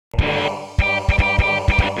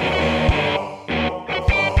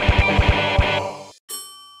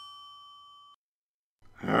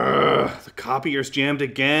copier's jammed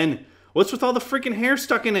again. What's with all the freaking hair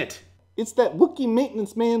stuck in it? It's that Wookiee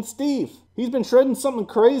maintenance man, Steve. He's been shredding something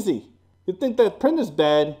crazy. You'd think that print is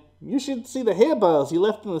bad. You should see the hair balls he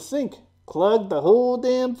left in the sink. Clogged the whole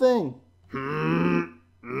damn thing.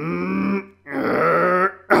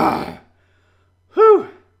 Whew.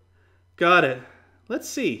 Got it. Let's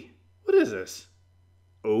see. What is this?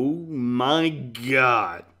 Oh my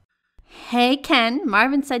god. Hey, Ken.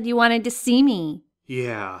 Marvin said you wanted to see me.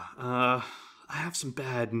 Yeah, I have some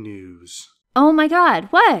bad news. Oh my god,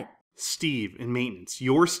 what? Steve in maintenance,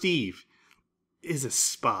 your Steve, is a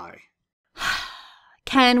spy.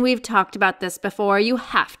 Ken, we've talked about this before. You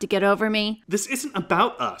have to get over me. This isn't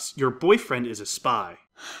about us. Your boyfriend is a spy.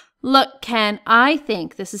 Look, Ken, I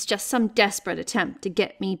think this is just some desperate attempt to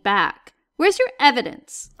get me back. Where's your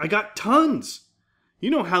evidence? I got tons. You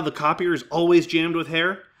know how the copier is always jammed with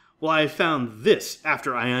hair? Well, I found this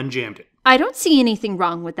after I unjammed it. I don't see anything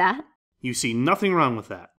wrong with that. You see nothing wrong with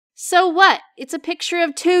that. So what? It's a picture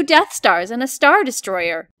of 2 Death Stars and a Star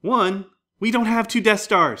Destroyer. One, we don't have 2 Death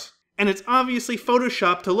Stars. And it's obviously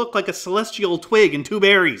photoshopped to look like a celestial twig and 2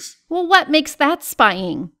 berries. Well, what makes that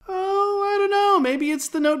spying? Oh, I don't know. Maybe it's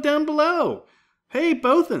the note down below. Hey,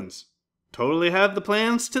 Bothans. Totally have the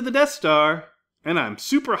plans to the Death Star. And I'm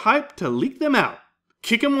super hyped to leak them out.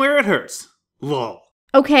 Kick 'em where it hurts. Lol.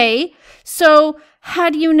 Okay, so how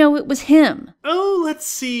do you know it was him? Oh, let's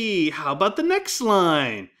see. How about the next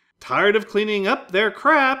line? Tired of cleaning up their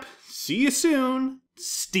crap. See you soon,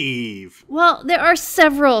 Steve. Well, there are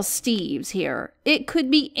several Steves here. It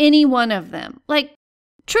could be any one of them. Like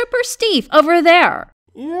Trooper Steve over there.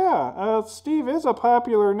 Yeah, Steve is a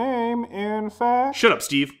popular name, in fact. Shut up,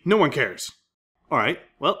 Steve. No one cares. All right,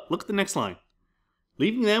 well, look at the next line.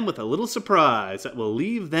 Leaving them with a little surprise that will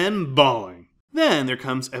leave them bawling. Then there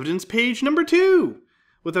comes evidence page number 2,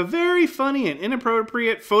 with a very funny and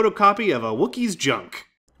inappropriate photocopy of a Wookiee's junk.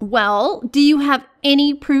 Well, do you have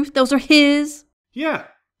any proof those are his? Yeah,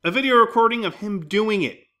 a video recording of him doing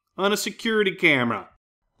it on a security camera.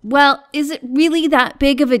 Well, is it really that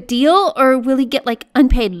big of a deal? Or will he get like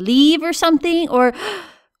unpaid leave or something? Or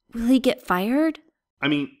will he get fired? I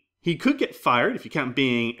mean, he could get fired if you count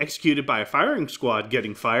being executed by a firing squad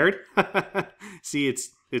getting fired. See,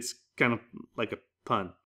 it's kind of like a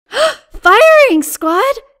pun. Firing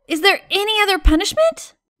squad? Is there any other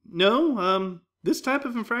punishment? No, this type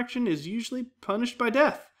of infraction is usually punished by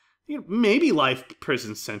death. You know, maybe life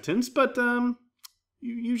prison sentence, but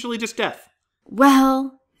usually just death.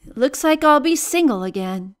 Well, it looks like I'll be single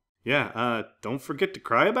again. Yeah, don't forget to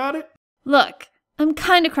cry about it. Look, I'm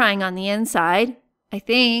kind of crying on the inside, I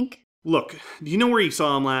think. Look, do you know where you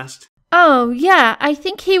saw him last? Oh, yeah, I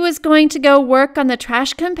think he was going to go work on the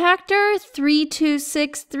trash compactor,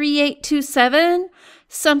 3263827.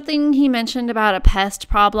 Something he mentioned about a pest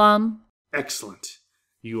problem. Excellent.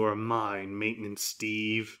 You are mine, Maintenance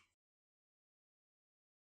Steve.